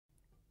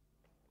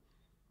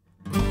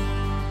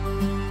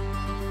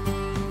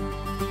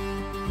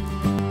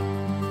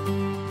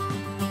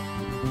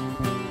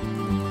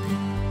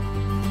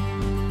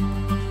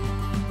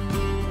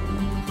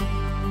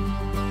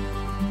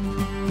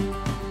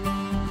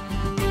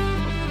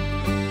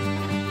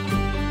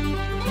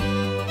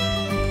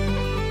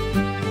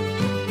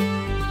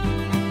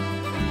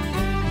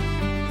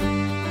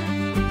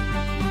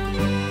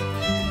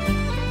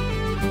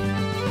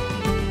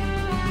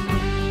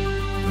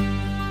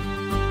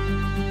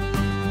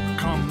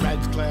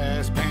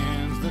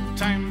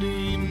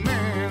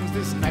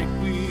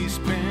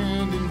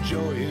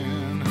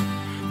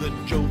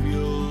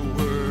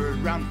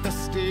round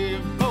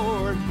festive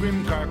board,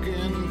 grim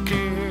carking,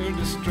 care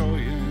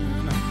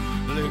destroying.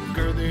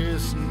 Liquor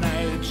this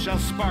night shall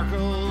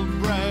sparkle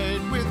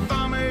bright with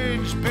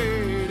homage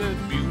paid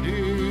at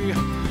beauty,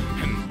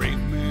 and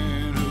brave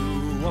men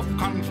who of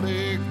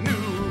conflict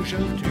knew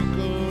shall take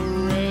a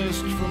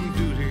rest from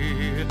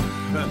duty.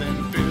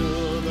 Then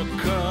fill the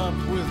cup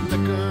with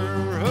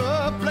liquor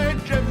up,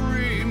 pledge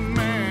every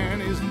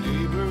man his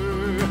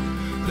neighbor,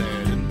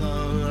 that in the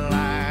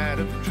light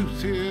of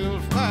truth he'll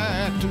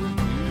fight to win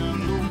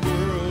the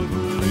world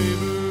for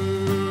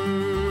labor.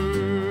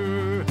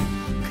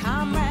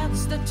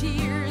 Comrades, the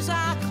tears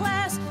our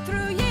class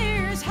through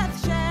years hath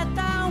shed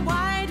the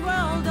wide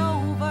world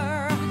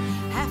over,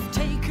 have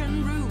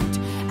taken root,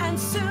 and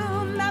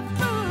soon the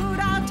fruit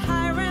our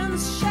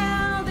tyrants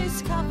shall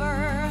discover.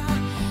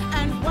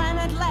 And when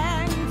at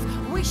length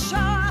we show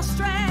our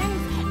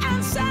strength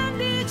and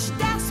send each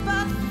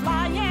despot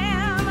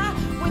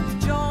flying, with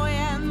joy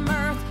and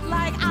mirth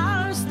like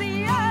ours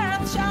the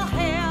earth shall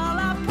hail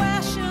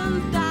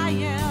oppression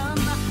dying.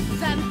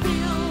 Then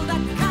fill the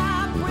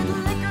cup with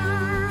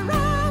liquor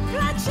up,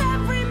 pledge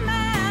every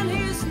man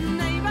his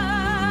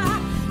neighbor,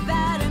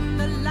 that in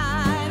the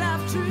light of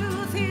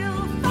truth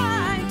he'll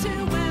fight to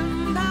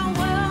win the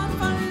world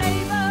for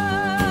labor.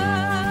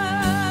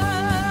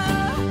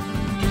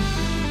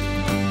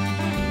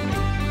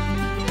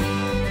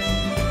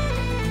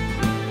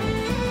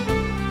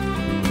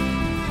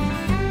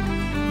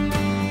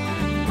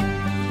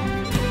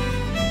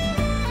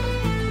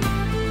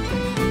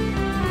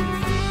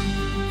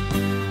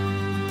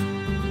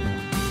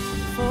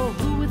 For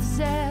who with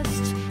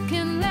zest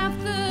can laugh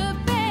the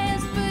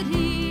best, but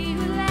he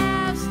who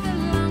laughs the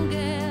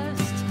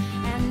longest?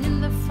 And in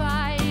the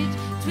fight,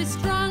 'twas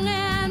strong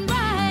and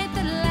right,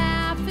 the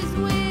laugh is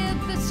with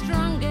the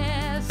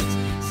strongest.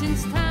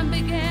 Since time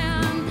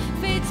began,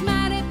 fate's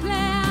mighty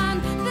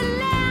plan, the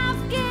laugh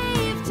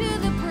gave to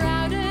the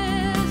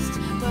proudest.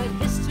 But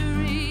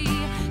history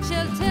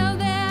shall tell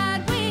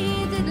that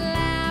we did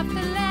laugh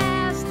the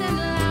last and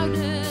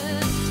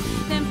loudest.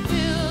 Then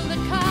fill the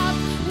cup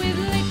with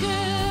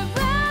liquor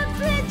and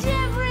pledge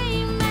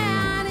every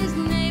man his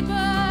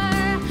neighbor,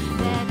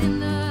 that in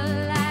the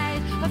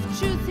light of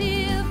truth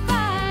he'll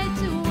fight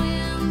to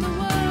win the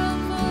world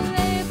for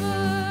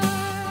labor.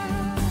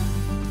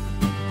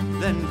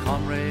 Then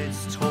comrades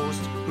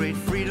toast great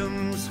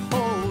freedom's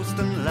host,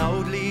 and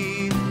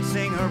loudly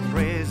sing her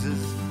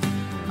praises.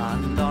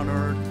 And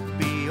honored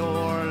be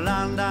o'er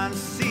land and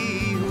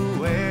sea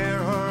whoe'er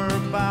her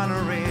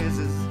banner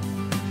raises.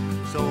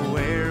 So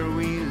where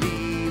we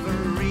leave a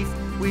wreath,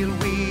 we'll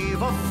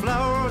weave of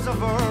flowers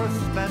of earth,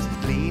 best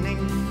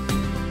gleaning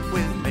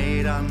with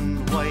maid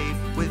and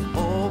wife